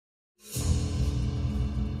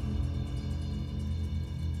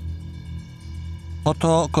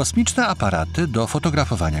Oto kosmiczne aparaty do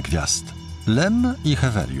fotografowania gwiazd. LEM i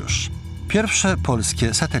Heweliusz. Pierwsze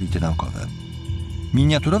polskie satelity naukowe.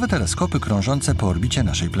 Miniaturowe teleskopy krążące po orbicie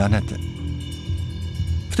naszej planety.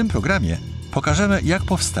 W tym programie pokażemy, jak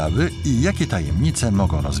powstały i jakie tajemnice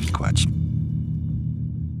mogą rozwikłać.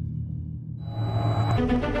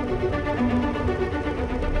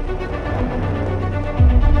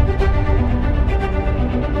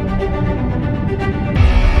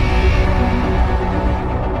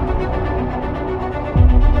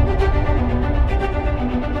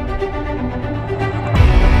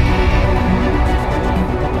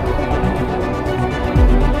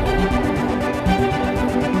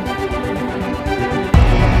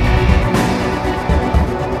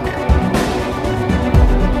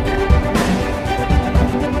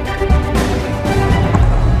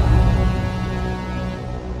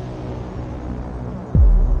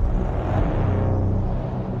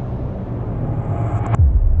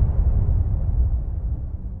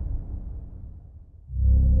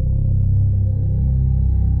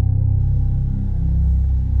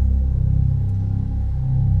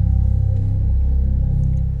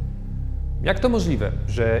 Jak to możliwe,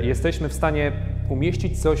 że jesteśmy w stanie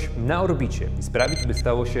umieścić coś na orbicie i sprawić, by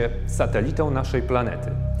stało się satelitą naszej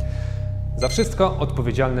planety? Za wszystko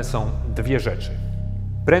odpowiedzialne są dwie rzeczy: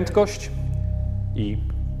 prędkość i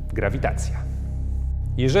grawitacja.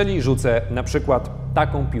 Jeżeli rzucę na przykład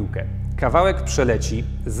taką piłkę, kawałek przeleci,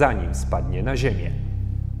 zanim spadnie na Ziemię.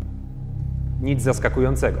 Nic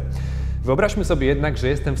zaskakującego. Wyobraźmy sobie jednak, że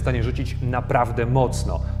jestem w stanie rzucić naprawdę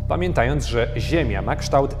mocno, pamiętając, że Ziemia ma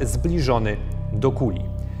kształt zbliżony do kuli.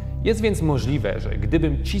 Jest więc możliwe, że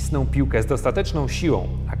gdybym cisnął piłkę z dostateczną siłą,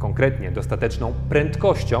 a konkretnie dostateczną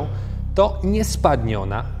prędkością, to nie spadnie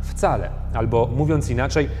ona wcale. Albo mówiąc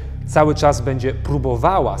inaczej, cały czas będzie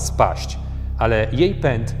próbowała spaść, ale jej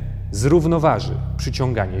pęd zrównoważy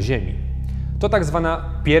przyciąganie Ziemi. To tak zwana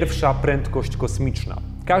pierwsza prędkość kosmiczna.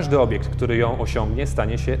 Każdy obiekt, który ją osiągnie,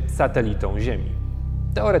 stanie się satelitą Ziemi.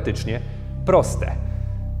 Teoretycznie proste.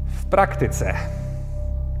 W praktyce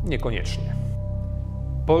niekoniecznie.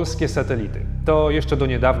 Polskie satelity. To jeszcze do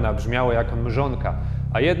niedawna brzmiało jak mrzonka,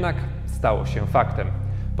 a jednak stało się faktem.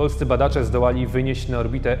 Polscy badacze zdołali wynieść na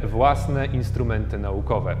orbitę własne instrumenty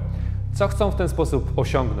naukowe. Co chcą w ten sposób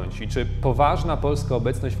osiągnąć i czy poważna polska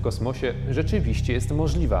obecność w kosmosie rzeczywiście jest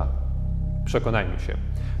możliwa? Przekonajmy się.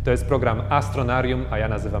 To jest program Astronarium, a ja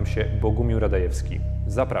nazywam się Bogumił Radajewski.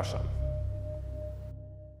 Zapraszam.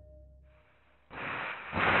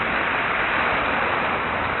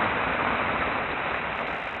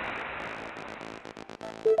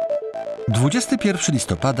 (21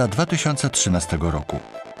 listopada 2013 roku).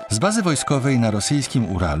 Z bazy wojskowej na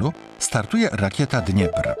rosyjskim Uralu startuje rakieta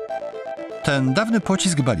Dniepr. Ten dawny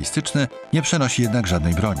pocisk balistyczny nie przenosi jednak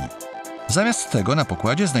żadnej broni. Zamiast tego na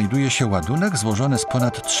pokładzie znajduje się ładunek złożony z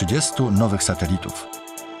ponad 30 nowych satelitów.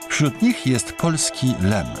 Wśród nich jest polski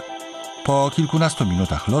LEM. Po kilkunastu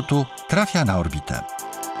minutach lotu trafia na orbitę.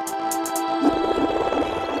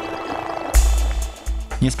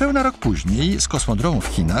 Niespełna rok później z kosmodromu w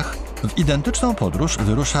Chinach w identyczną podróż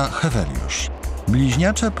wyrusza Heweliusz.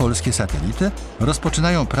 Bliźniacze polskie satelity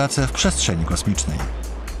rozpoczynają pracę w przestrzeni kosmicznej.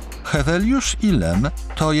 Heweliusz i LEM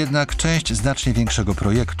to jednak część znacznie większego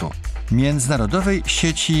projektu – międzynarodowej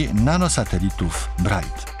sieci nanosatelitów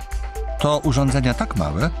BRITE. To urządzenia tak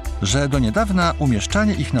małe, że do niedawna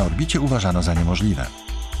umieszczanie ich na orbicie uważano za niemożliwe.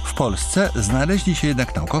 W Polsce znaleźli się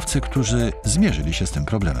jednak naukowcy, którzy zmierzyli się z tym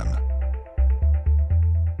problemem.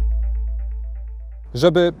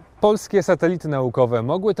 Żeby polskie satelity naukowe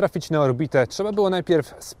mogły trafić na orbitę, trzeba było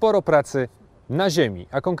najpierw sporo pracy na Ziemi,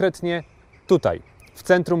 a konkretnie tutaj, w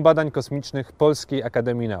Centrum Badań Kosmicznych Polskiej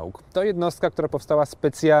Akademii Nauk. To jednostka, która powstała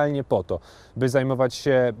specjalnie po to, by zajmować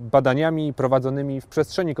się badaniami prowadzonymi w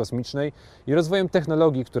przestrzeni kosmicznej i rozwojem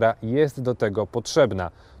technologii, która jest do tego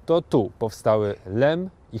potrzebna. To tu powstały LEM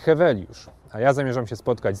i Heweliusz, a ja zamierzam się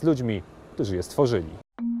spotkać z ludźmi, którzy je stworzyli.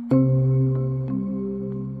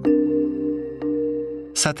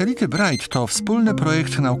 Satelity BRITE to wspólny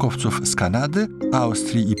projekt naukowców z Kanady,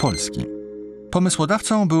 Austrii i Polski.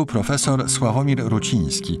 Pomysłodawcą był profesor Sławomir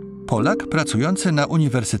Ruciński, Polak pracujący na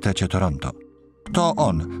Uniwersytecie Toronto. To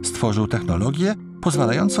on stworzył technologię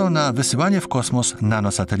pozwalającą na wysyłanie w kosmos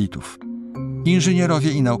nanosatelitów.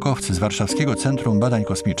 Inżynierowie i naukowcy z Warszawskiego Centrum Badań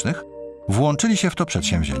Kosmicznych włączyli się w to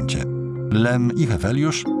przedsięwzięcie. LEM i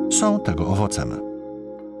Heweliusz są tego owocem.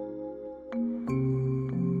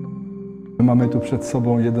 Mamy tu przed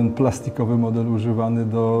sobą jeden plastikowy model używany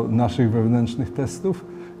do naszych wewnętrznych testów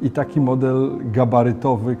i taki model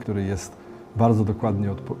gabarytowy, który jest bardzo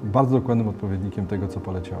dokładnym odpowiednikiem tego, co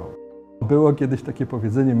poleciało. Było kiedyś takie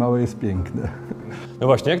powiedzenie, małe jest piękne. No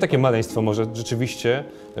właśnie, jak takie maleństwo może rzeczywiście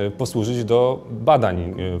posłużyć do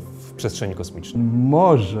badań w przestrzeni kosmicznej?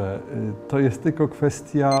 Może. To jest tylko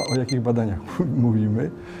kwestia, o jakich badaniach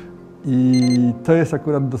mówimy. I to jest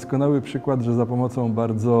akurat doskonały przykład, że za pomocą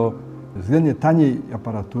bardzo względnie taniej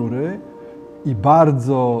aparatury i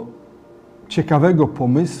bardzo ciekawego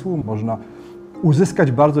pomysłu można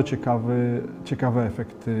uzyskać bardzo ciekawe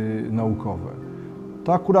efekty naukowe.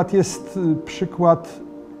 To akurat jest przykład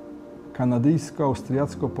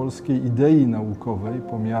kanadyjsko-austriacko-polskiej idei naukowej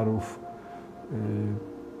pomiarów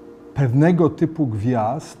pewnego typu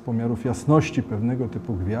gwiazd, pomiarów jasności pewnego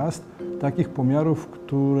typu gwiazd, takich pomiarów,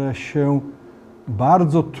 które się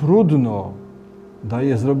bardzo trudno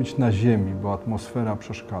daje zrobić na Ziemi, bo atmosfera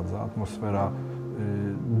przeszkadza, atmosfera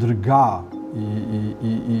drga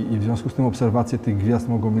i w związku z tym obserwacje tych gwiazd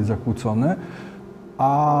mogą być zakłócone,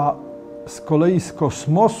 a z kolei z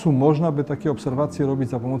kosmosu można by takie obserwacje robić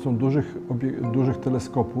za pomocą dużych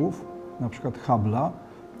teleskopów, na przykład Hubble'a,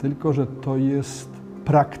 tylko że to jest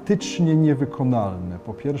praktycznie niewykonalne.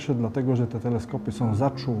 Po pierwsze dlatego, że te teleskopy są za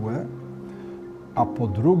czułe, a po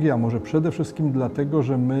drugie, a może przede wszystkim dlatego,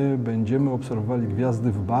 że my będziemy obserwowali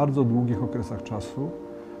gwiazdy w bardzo długich okresach czasu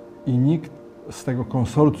i nikt z tego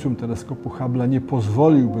konsorcjum teleskopu Hubble'a nie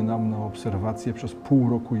pozwoliłby nam na obserwację przez pół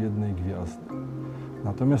roku jednej gwiazdy.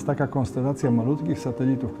 Natomiast taka konstelacja malutkich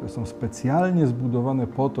satelitów, które są specjalnie zbudowane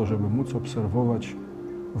po to, żeby móc obserwować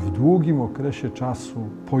w długim okresie czasu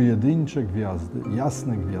pojedyncze gwiazdy,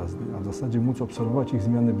 jasne gwiazdy, a w zasadzie móc obserwować ich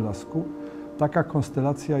zmiany blasku, taka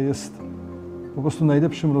konstelacja jest po prostu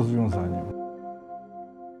najlepszym rozwiązaniem.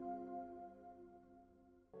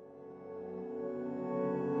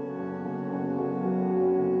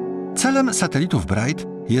 Celem satelitów BRITE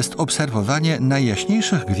jest obserwowanie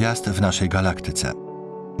najjaśniejszych gwiazd w naszej galaktyce.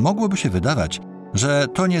 Mogłoby się wydawać, że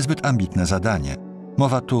to niezbyt ambitne zadanie.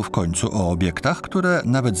 Mowa tu w końcu o obiektach, które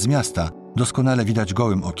nawet z miasta doskonale widać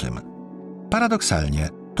gołym okiem. Paradoksalnie,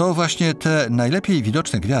 to właśnie te najlepiej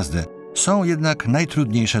widoczne gwiazdy są jednak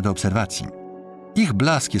najtrudniejsze do obserwacji. Ich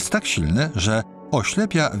blask jest tak silny, że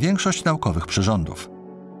oślepia większość naukowych przyrządów.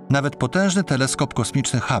 Nawet potężny teleskop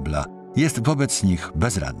kosmiczny Hubble'a jest wobec nich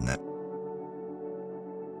bezradny.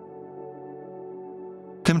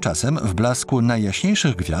 Tymczasem w blasku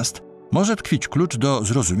najjaśniejszych gwiazd może tkwić klucz do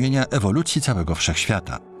zrozumienia ewolucji całego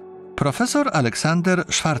Wszechświata. Profesor Aleksander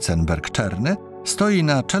Schwarzenberg-Czerny stoi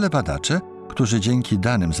na czele badaczy, którzy dzięki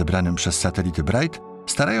danym zebranym przez satelity BRITE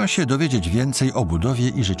starają się dowiedzieć więcej o budowie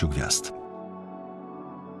i życiu gwiazd.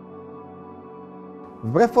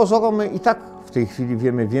 Wbrew pozorom my i tak w tej chwili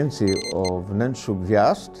wiemy więcej o wnętrzu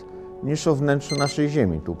gwiazd niż o wnętrzu naszej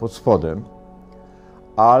Ziemi, tu pod spodem.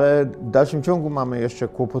 Ale w dalszym ciągu mamy jeszcze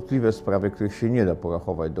kłopotliwe sprawy, których się nie da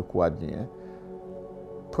porachować dokładnie.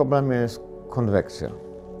 Problemem jest konwekcja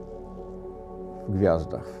w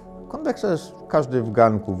gwiazdach. Konwekcja jest, każdy w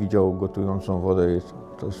garnku widział gotującą wodę,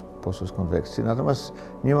 to jest proces konwekcji. Natomiast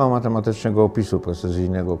nie ma matematycznego opisu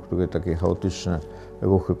precyzyjnego, który takie chaotyczne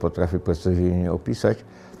ruchy potrafi precyzyjnie opisać.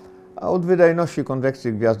 A od wydajności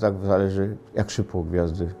konwekcji w gwiazdach zależy, jak szybko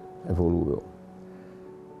gwiazdy ewoluują.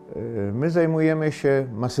 My zajmujemy się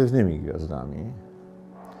masywnymi gwiazdami,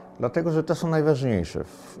 dlatego że te są najważniejsze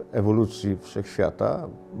w ewolucji Wszechświata,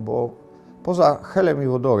 bo poza helem i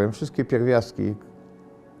wodorem wszystkie pierwiastki,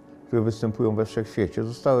 które występują we Wszechświecie,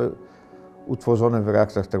 zostały utworzone w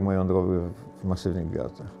reakcjach termojądrowych w masywnych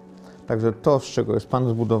gwiazdach. Także to, z czego jest Pan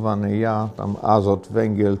zbudowany, ja, tam azot,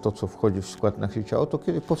 węgiel, to co wchodzi w skład naszego ciała, to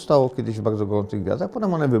powstało kiedyś w bardzo gorących gwiazdach,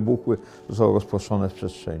 potem one wybuchły, zostały rozproszone w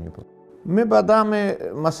przestrzeni. My badamy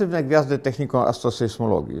masywne gwiazdy techniką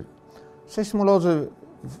astrosejsmologii. Sejsmolodzy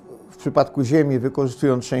w przypadku Ziemi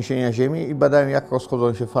wykorzystują trzęsienia Ziemi i badają, jak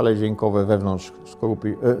rozchodzą się fale dźwiękowe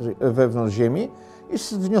wewnątrz Ziemi i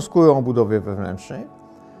wnioskują o budowie wewnętrznej.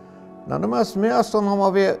 Natomiast my,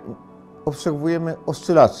 astronomowie, obserwujemy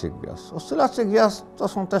oscylacje gwiazd. Oscylacje gwiazd to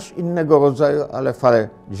są też innego rodzaju, ale fale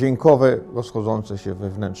dźwiękowe rozchodzące się we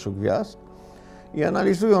wnętrzu gwiazd. I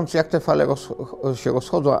analizując, jak te fale się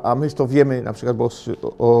rozchodzą, a my to wiemy, na przykład, bo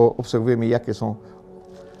obserwujemy, jakie są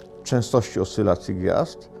częstości oscylacji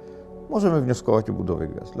gwiazd, możemy wnioskować o budowie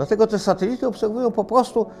gwiazd. Dlatego te satelity obserwują po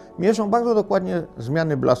prostu, mierzą bardzo dokładnie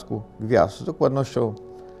zmiany blasku gwiazd, z dokładnością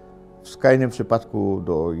w skrajnym przypadku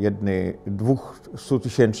do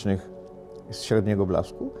 1/200 z średniego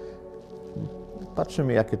blasku.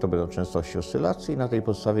 Patrzymy, jakie to będą częstości oscylacji i na tej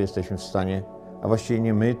podstawie jesteśmy w stanie, a właściwie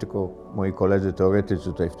nie my, tylko moi koledzy teoretycy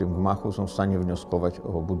tutaj w tym gmachu są w stanie wnioskować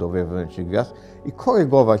o budowie wewnętrznych gwiazd i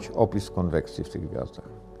korygować opis konwekcji w tych gwiazdach.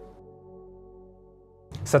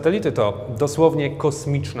 Satelity to dosłownie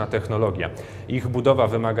kosmiczna technologia. Ich budowa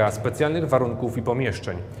wymaga specjalnych warunków i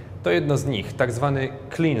pomieszczeń. To jedno z nich, tak zwany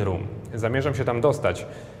clean room. Zamierzam się tam dostać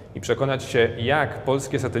i przekonać się, jak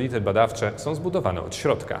polskie satelity badawcze są zbudowane od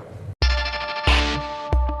środka.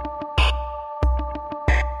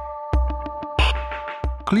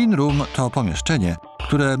 Clean room to pomieszczenie,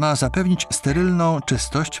 które ma zapewnić sterylną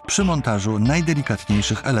czystość przy montażu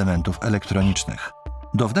najdelikatniejszych elementów elektronicznych.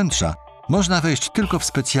 Do wnętrza można wejść tylko w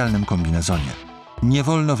specjalnym kombinezonie. Nie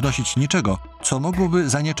wolno wnosić niczego, co mogłoby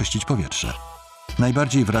zanieczyścić powietrze.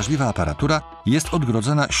 Najbardziej wrażliwa aparatura jest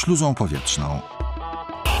odgrodzona śluzą powietrzną.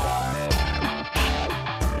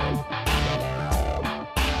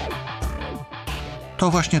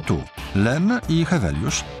 To właśnie tu Lem i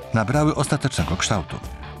Heweliusz nabrały ostatecznego kształtu.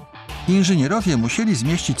 Inżynierowie musieli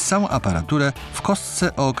zmieścić całą aparaturę w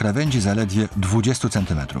kostce o krawędzi zaledwie 20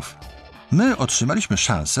 cm. My otrzymaliśmy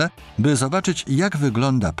szansę, by zobaczyć, jak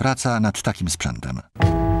wygląda praca nad takim sprzętem.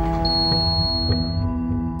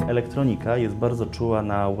 Elektronika jest bardzo czuła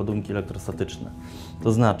na ładunki elektrostatyczne.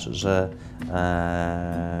 To znaczy, że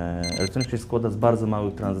elektronika się składa z bardzo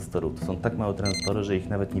małych tranzystorów. To są tak małe tranzystory, że ich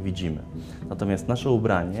nawet nie widzimy. Natomiast nasze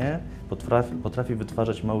ubranie potrafi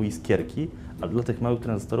wytwarzać małe iskierki, a dla tych małych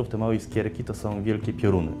tranzystorów te małe iskierki to są wielkie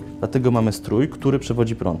pioruny. Dlatego mamy strój, który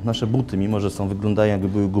przewodzi prąd. Nasze buty, mimo że wyglądają jakby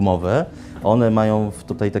były gumowe, one mają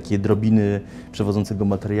tutaj takie drobiny przewodzącego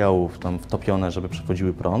materiału tam wtopione, żeby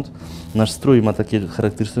przewodziły prąd. Nasz strój ma takie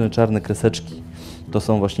charakterystyczne czarne kreseczki. To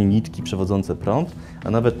są właśnie nitki przewodzące prąd,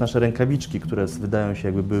 a nawet nasze rękawiczki, które wydają się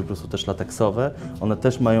jakby były po prostu też lateksowe, one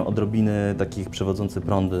też mają odrobiny takich przewodzące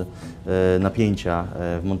prądy, napięcia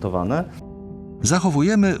wmontowane.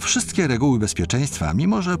 Zachowujemy wszystkie reguły bezpieczeństwa,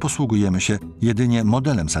 mimo że posługujemy się jedynie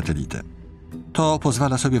modelem satelity. To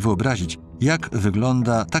pozwala sobie wyobrazić, jak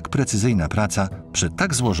wygląda tak precyzyjna praca przy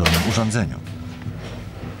tak złożonym urządzeniu.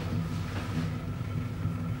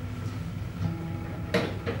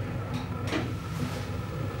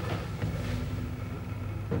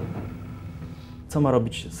 Co ma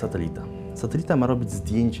robić satelita? Satelita ma robić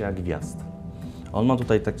zdjęcia gwiazd. On ma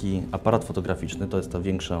tutaj taki aparat fotograficzny, to jest ta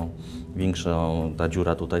ta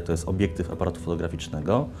dziura tutaj, to jest obiektyw aparatu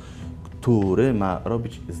fotograficznego, który ma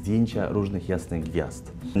robić zdjęcia różnych jasnych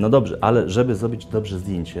gwiazd. No dobrze, ale żeby zrobić dobrze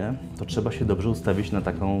zdjęcie, to trzeba się dobrze ustawić na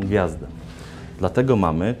taką gwiazdę. Dlatego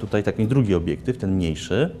mamy tutaj taki drugi obiektyw, ten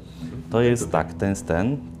mniejszy. To jest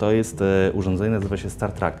to jest urządzenie, nazywa się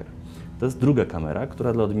Star Tracker. To jest druga kamera,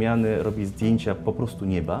 która dla odmiany robi zdjęcia po prostu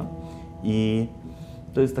nieba i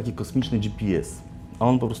to jest taki kosmiczny GPS.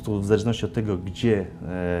 On po prostu w zależności od tego, gdzie,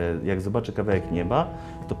 jak zobaczy kawałek nieba,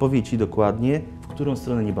 to powie Ci dokładnie, w którą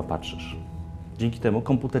stronę nieba patrzysz. Dzięki temu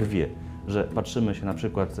komputer wie, że patrzymy się na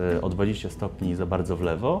przykład o 20 stopni za bardzo w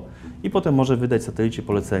lewo i potem może wydać satelicie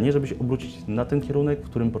polecenie, żeby się obrócić na ten kierunek, w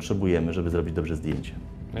którym potrzebujemy, żeby zrobić dobrze zdjęcie.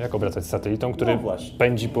 No jak obracać satelitą, który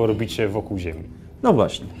pędzi po orbicie wokół Ziemi? No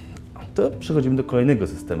właśnie. To przechodzimy do kolejnego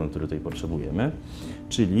systemu, który tutaj potrzebujemy,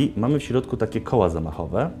 czyli mamy w środku takie koła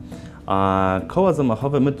zamachowe. A koła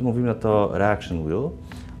zamachowe, my tu mówimy na to reaction wheel,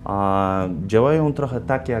 a działają trochę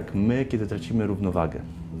tak jak my, kiedy tracimy równowagę.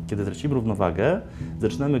 Kiedy tracimy równowagę,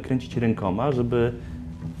 zaczynamy kręcić rękoma, żeby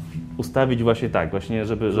ustawić właśnie tak,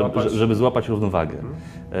 żeby złapać równowagę.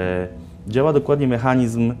 Działa dokładnie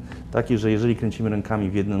mechanizm taki, że jeżeli kręcimy rękami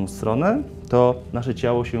w jedną stronę, to nasze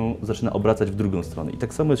ciało się zaczyna obracać w drugą stronę. I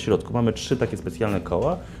tak samo jest w środku. Mamy 3 takie specjalne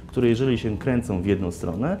koła, które jeżeli się kręcą w jedną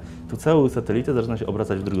stronę, to cały satelita zaczyna się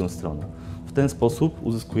obracać w drugą stronę. W ten sposób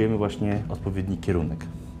uzyskujemy właśnie odpowiedni kierunek.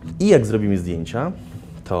 I jak zrobimy zdjęcia,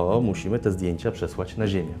 to musimy te zdjęcia przesłać na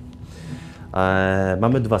Ziemię.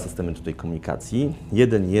 Mamy 2 systemy tutaj komunikacji.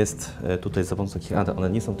 Jeden jest tutaj za pomocą takich anten, one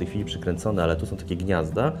nie są w tej chwili przykręcone, ale tu są takie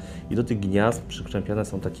gniazda i do tych gniazd przyczepione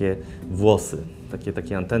są takie włosy,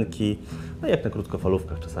 takie antenki, no jak na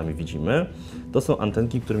krótkofalówkach czasami widzimy. To są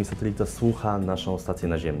antenki, którymi satelita słucha naszą stację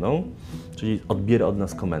naziemną, czyli odbiera od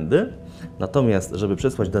nas komendy. Natomiast, żeby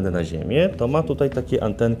przesłać dane na Ziemię, to ma tutaj takie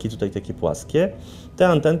antenki, tutaj takie płaskie. Te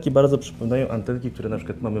antenki bardzo przypominają antenki, które na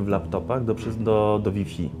przykład mamy w laptopach do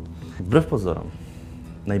Wi-Fi. Wbrew pozorom,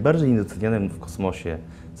 najbardziej niedocenianym w kosmosie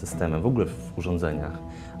systemem, w ogóle w urządzeniach,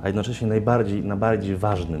 a jednocześnie najbardziej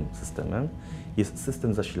ważnym systemem jest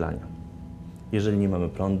system zasilania. Jeżeli nie mamy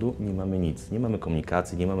prądu, nie mamy nic. Nie mamy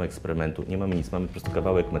komunikacji, nie mamy eksperymentu, nie mamy nic. Mamy po prostu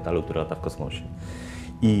kawałek metalu, który lata w kosmosie.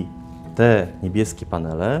 I te niebieskie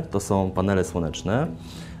panele to są panele słoneczne,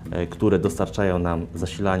 które dostarczają nam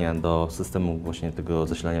zasilania do systemu właśnie tego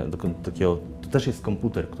zasilania, to też jest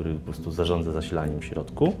komputer, który po prostu zarządza zasilaniem w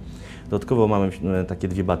środku. Dodatkowo mamy takie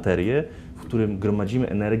 2 baterie, w którym gromadzimy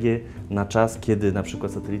energię na czas, kiedy na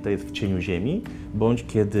przykład satelita jest w cieniu Ziemi, bądź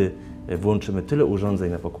kiedy włączymy tyle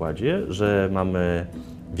urządzeń na pokładzie, że mamy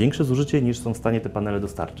większe zużycie niż są w stanie te panele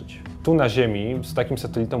dostarczyć. Tu na Ziemi z takim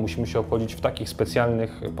satelitą musimy się obchodzić w takich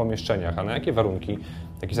specjalnych pomieszczeniach. A na jakie warunki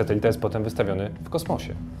taki satelita jest potem wystawiony w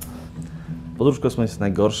kosmosie? Podróż w kosmos jest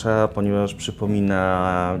najgorsza, ponieważ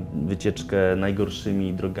przypomina wycieczkę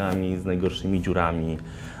najgorszymi drogami, z najgorszymi dziurami.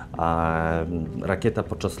 A rakieta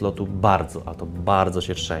podczas lotu bardzo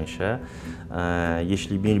się trzęsie.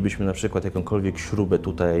 Jeśli mielibyśmy na przykład jakąkolwiek śrubę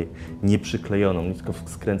tutaj nieprzyklejoną, nisko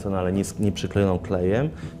skręconą, ale nie przyklejoną klejem,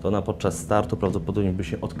 to ona podczas startu prawdopodobnie by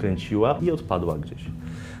się odkręciła i odpadła gdzieś.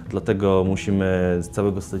 Dlatego musimy z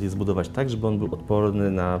całego satelity zbudować tak, żeby on był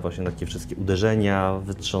odporny na właśnie takie wszystkie uderzenia,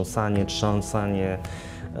 wytrząsanie, trząsanie.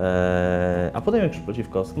 A potem jak przyleci w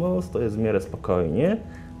kosmos, to jest w miarę spokojnie.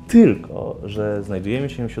 Tylko że znajdujemy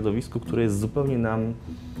się w środowisku, które jest zupełnie nam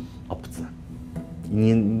obce,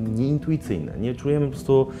 nieintuicyjne. Nie czujemy po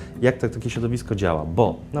prostu, jak takie środowisko działa,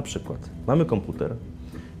 bo na przykład mamy komputer,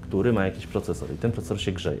 który ma jakiś procesor i ten procesor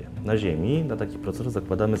się grzeje. Na Ziemi na taki procesor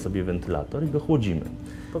zakładamy sobie wentylator i go chłodzimy.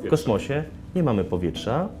 W kosmosie nie mamy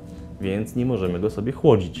powietrza, więc nie możemy go sobie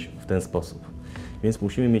chłodzić w ten sposób. Więc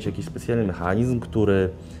musimy mieć jakiś specjalny mechanizm, który,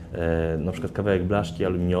 na przykład kawałek blaszki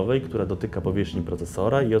aluminiowej, która dotyka powierzchni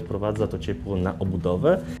procesora i odprowadza to ciepło na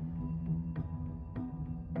obudowę.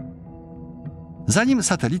 Zanim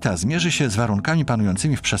satelita zmierzy się z warunkami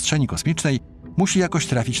panującymi w przestrzeni kosmicznej, musi jakoś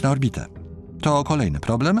trafić na orbitę. To kolejny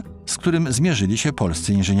problem, z którym zmierzyli się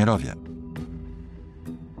polscy inżynierowie.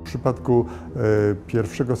 W przypadku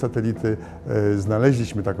pierwszego satelity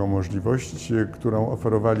znaleźliśmy taką możliwość, którą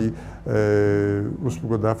oferowali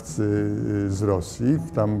usługodawcy z Rosji.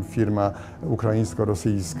 Tam firma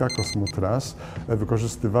ukraińsko-rosyjska Kosmotras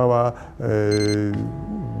wykorzystywała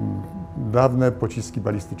dawne pociski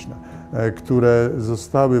balistyczne, które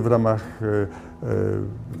zostały w ramach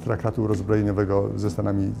traktatu rozbrojeniowego ze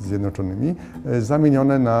Stanami Zjednoczonymi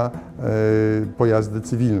zamienione na pojazdy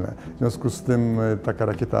cywilne. W związku z tym taka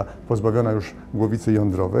rakieta pozbawiona już głowicy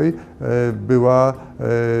jądrowej była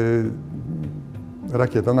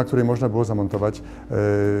rakietą, na której można było zamontować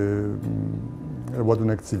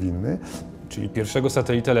ładunek cywilny. Czyli pierwszego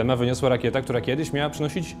satelitę Lema wyniosła rakieta, która kiedyś miała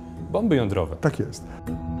przynosić bomby jądrowe. Tak jest.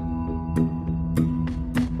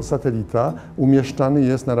 Satelita umieszczany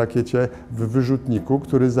jest na rakiecie w wyrzutniku,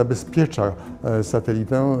 który zabezpiecza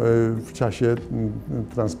satelitę w czasie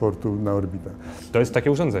transportu na orbitę. To jest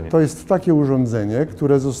takie urządzenie? To jest takie urządzenie,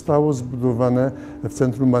 które zostało zbudowane w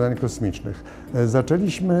Centrum Badań Kosmicznych.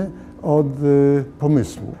 Zaczęliśmy od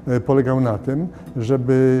pomysłu. Polegał na tym,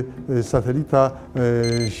 żeby satelita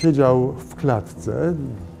siedział w klatce,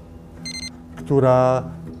 która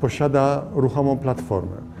posiada ruchomą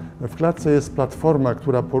platformę. W klatce jest platforma,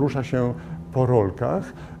 która porusza się po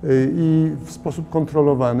rolkach i w sposób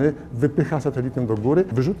kontrolowany wypycha satelitę do góry.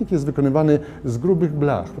 Wyrzutnik jest wykonywany z grubych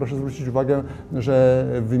blach. Proszę zwrócić uwagę, że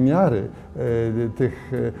wymiary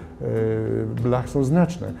tych blach są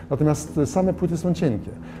znaczne, natomiast same płyty są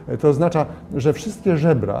cienkie. To oznacza, że wszystkie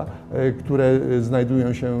żebra, które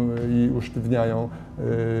znajdują się i usztywniają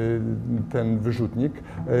ten wyrzutnik,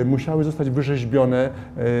 musiały zostać wyrzeźbione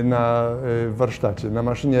na warsztacie, na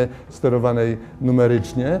maszynie sterowanej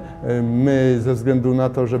numerycznie. My ze względu na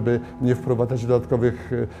to, żeby nie wprowadzać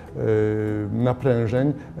dodatkowych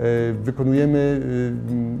naprężeń, wykonujemy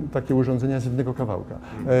takie urządzenia z jednego kawałka.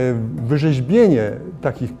 Wyrzeźbienie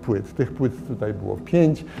takich płyt, tych płyt tutaj było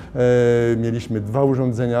 5, mieliśmy 2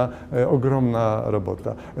 urządzenia, ogromna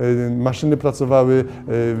robota. Maszyny pracowały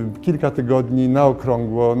kilka tygodni na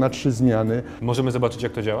okrągło, na 3 zmiany. Możemy zobaczyć,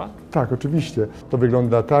 jak to działa? Tak, oczywiście. To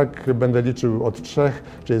wygląda tak, będę liczył od 3,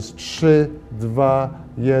 czyli jest 3, 2,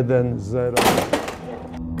 1, 0.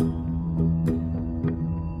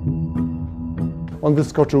 On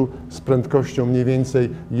wyskoczył z prędkością mniej więcej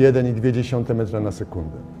 1,2 metra na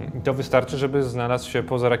sekundę. I to wystarczy, żeby znalazł się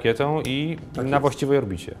poza rakietą i na właściwej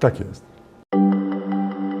orbicie. Tak jest.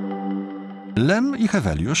 Lem i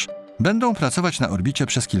Heweliusz będą pracować na orbicie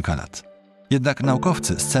przez kilka lat. Jednak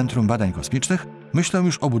naukowcy z Centrum Badań Kosmicznych myślą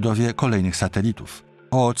już o budowie kolejnych satelitów,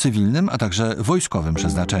 o cywilnym, a także wojskowym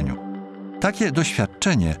przeznaczeniu. Takie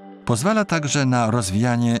doświadczenie pozwala także na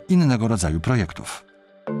rozwijanie innego rodzaju projektów.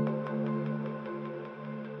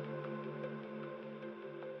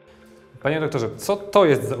 Panie doktorze, co to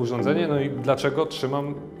jest za urządzenie, no i dlaczego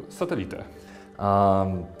trzymam satelitę?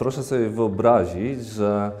 Proszę sobie wyobrazić,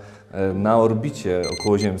 że na orbicie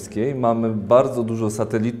okołoziemskiej mamy bardzo dużo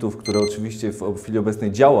satelitów, które oczywiście w chwili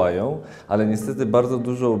obecnej działają, ale niestety bardzo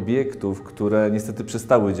dużo obiektów, które niestety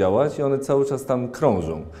przestały działać i one cały czas tam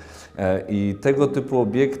krążą. I tego typu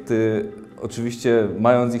obiekty oczywiście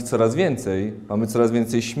mając ich coraz więcej, mamy coraz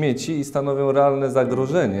więcej śmieci i stanowią realne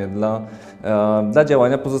zagrożenie dla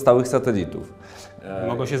działania pozostałych satelitów.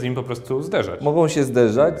 Mogą się z nim po prostu zderzać. Mogą się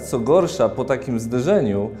zderzać, co gorsza, po takim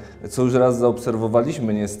zderzeniu, co już raz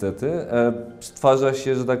zaobserwowaliśmy niestety, stwarza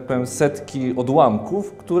się, że tak powiem, setki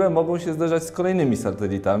odłamków, które mogą się zderzać z kolejnymi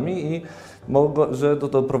satelitami i że to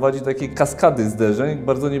doprowadzi do takiej kaskady zderzeń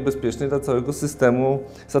bardzo niebezpiecznej dla całego systemu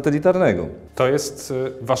satelitarnego. To jest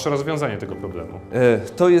wasze rozwiązanie tego problemu.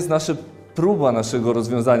 To jest próba naszego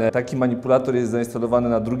rozwiązania. Taki manipulator jest zainstalowany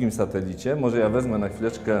na drugim satelicie. Może ja wezmę na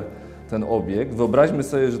chwileczkę ten obiekt. Wyobraźmy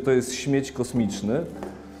sobie, że to jest śmieć kosmiczny.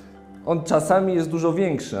 On czasami jest dużo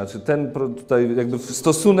większy, znaczy ten tutaj jakby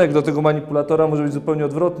stosunek do tego manipulatora może być zupełnie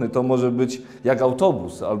odwrotny. To może być jak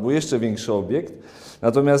autobus albo jeszcze większy obiekt.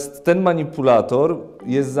 Natomiast ten manipulator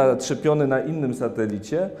jest zaczepiony na innym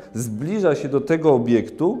satelicie, zbliża się do tego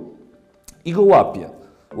obiektu i go łapie.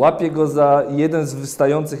 Łapie go za jeden z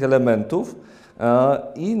wystających elementów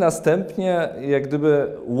i następnie jak gdyby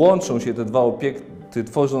łączą się te dwa obiekty,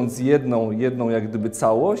 tworząc jedną jak gdyby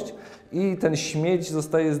całość i ten śmieć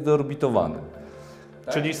zostaje zdeorbitowany.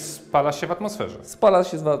 Czyli spala się w atmosferze. Spala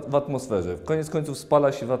się w atmosferze. Koniec końców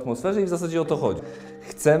spala się w atmosferze i w zasadzie o to chodzi.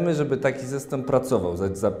 Chcemy, żeby taki system pracował.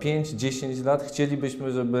 Za 5-10 lat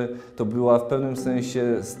chcielibyśmy, żeby to była w pewnym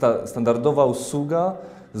sensie standardowa usługa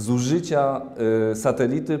zużycia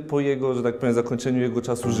satelity po jego, że tak powiem, zakończeniu jego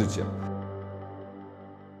czasu życia.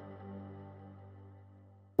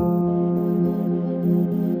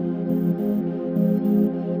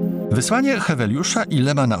 Wysłanie Heweliusza i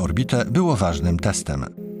Lema na orbitę było ważnym testem.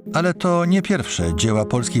 Ale to nie pierwsze dzieła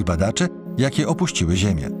polskich badaczy, jakie opuściły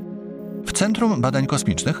Ziemię. W Centrum Badań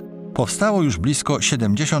Kosmicznych powstało już blisko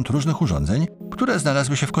 70 różnych urządzeń, które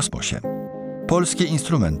znalazły się w kosmosie. Polskie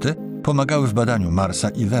instrumenty pomagały w badaniu Marsa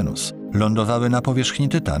i Wenus, lądowały na powierzchni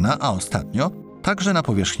Tytana, a ostatnio także na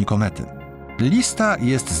powierzchni komety. Lista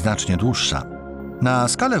jest znacznie dłuższa. Na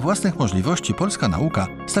skalę własnych możliwości polska nauka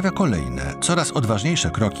stawia kolejne, coraz odważniejsze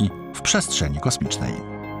kroki w przestrzeni kosmicznej.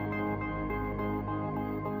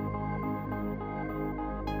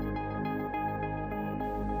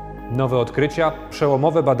 Nowe odkrycia,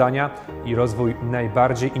 przełomowe badania i rozwój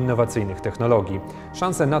najbardziej innowacyjnych technologii.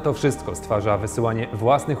 Szansę na to wszystko stwarza wysyłanie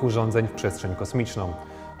własnych urządzeń w przestrzeń kosmiczną.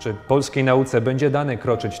 Czy polskiej nauce będzie dane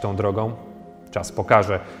kroczyć tą drogą? Czas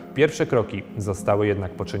pokaże. Pierwsze kroki zostały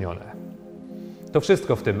jednak poczynione. To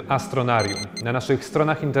wszystko w tym Astronarium. Na naszych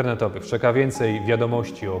stronach internetowych czeka więcej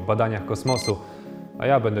wiadomości o badaniach kosmosu, a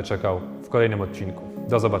ja będę czekał w kolejnym odcinku.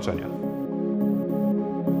 Do zobaczenia.